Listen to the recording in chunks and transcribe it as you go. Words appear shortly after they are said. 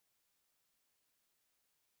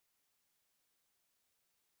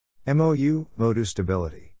MOU MODU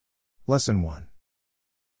Stability. Lesson 1.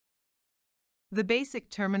 The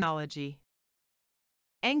basic terminology.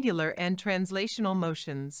 Angular and translational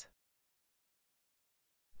motions.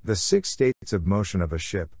 The 6 states of motion of a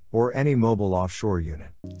ship, or any mobile offshore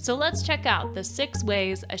unit. So let's check out the 6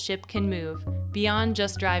 ways a ship can move beyond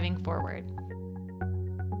just driving forward.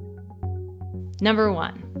 Number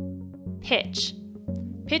 1. Pitch.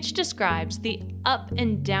 Pitch describes the up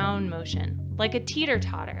and down motion, like a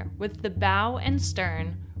teeter-totter, with the bow and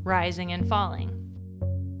stern rising and falling.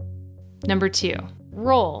 Number 2.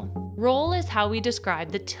 Roll. Roll is how we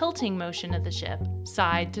describe the tilting motion of the ship,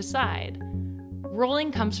 side to side.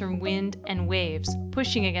 Rolling comes from wind and waves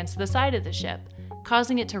pushing against the side of the ship,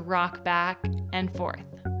 causing it to rock back and forth.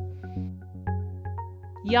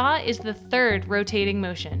 Yaw is the 3rd rotating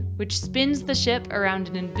motion, which spins the ship around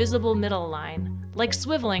an invisible middle line, like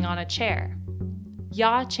swiveling on a chair.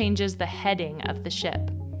 Yaw changes the heading of the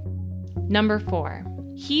ship. Number 4.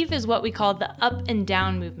 Heave is what we call the up and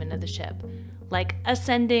down movement of the ship, like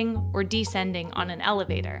ascending or descending on an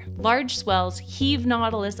elevator. Large swells heave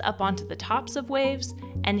Nautilus up onto the tops of waves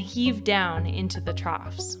and heave down into the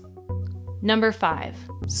troughs. Number 5.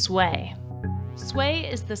 Sway. Sway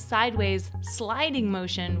is the sideways sliding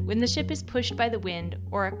motion when the ship is pushed by the wind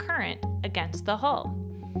or a current against the hull.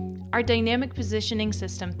 Our dynamic positioning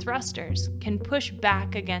system thrusters can push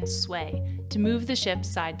back against sway to move the ship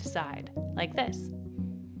side to side, like this.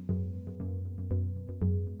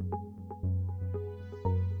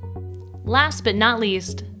 Last but not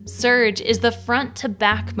least, surge is the front to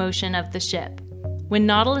back motion of the ship. When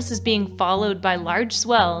Nautilus is being followed by large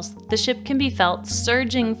swells, the ship can be felt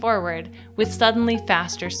surging forward with suddenly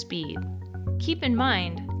faster speed. Keep in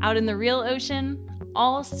mind, out in the real ocean,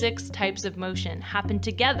 all 6 types of motion happen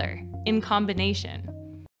together in combination.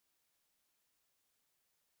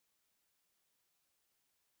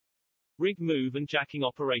 Rig Move and Jacking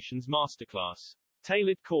Operations Masterclass.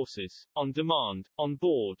 Tailored courses, on demand, on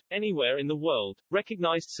board, anywhere in the world,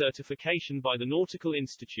 recognized certification by the Nautical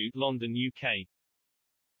Institute, London, UK.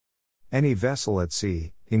 Any vessel at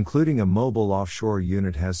sea, including a mobile offshore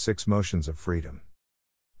unit, has 6 motions of freedom.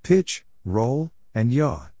 Pitch, roll, and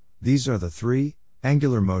yaw. These are the 3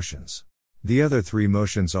 angular motions. The other 3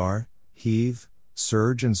 motions are heave,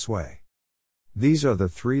 surge, and sway. These are the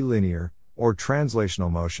 3 linear, or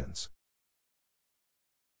translational motions.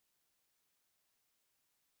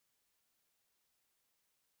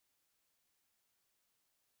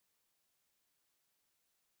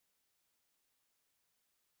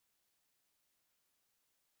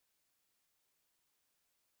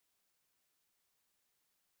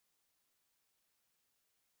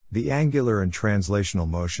 The angular and translational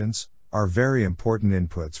motions are very important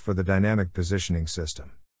inputs for the dynamic positioning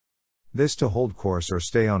system. This to hold course or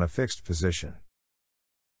stay on a fixed position.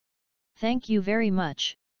 Thank you very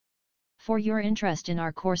much for your interest in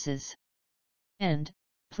our courses. And,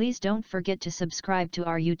 please don't forget to subscribe to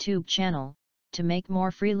our YouTube channel, to make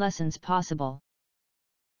more free lessons possible.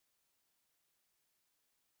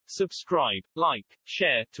 Subscribe, like,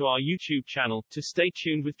 share to our YouTube channel to stay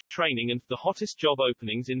tuned with training and the hottest job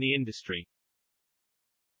openings in the industry.